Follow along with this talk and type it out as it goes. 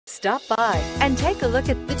Stop by and take a look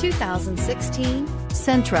at the 2016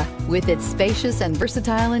 Sentra. With its spacious and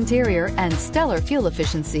versatile interior and stellar fuel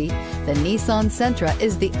efficiency, the Nissan Sentra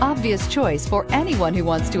is the obvious choice for anyone who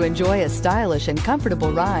wants to enjoy a stylish and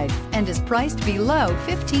comfortable ride and is priced below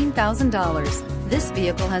 $15,000. This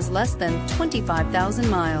vehicle has less than 25,000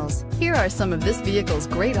 miles. Here are some of this vehicle's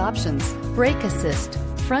great options: brake assist,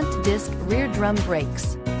 front disc rear drum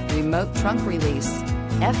brakes, remote trunk release,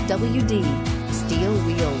 FWD, steel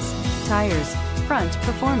wheels, tires, front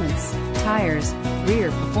performance, tires, rear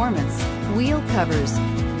performance, wheel covers,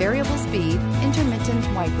 variable speed, intermittent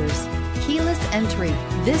wipers, keyless entry.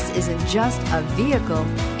 This isn't just a vehicle,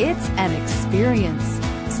 it's an experience.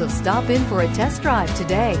 So stop in for a test drive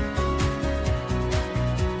today.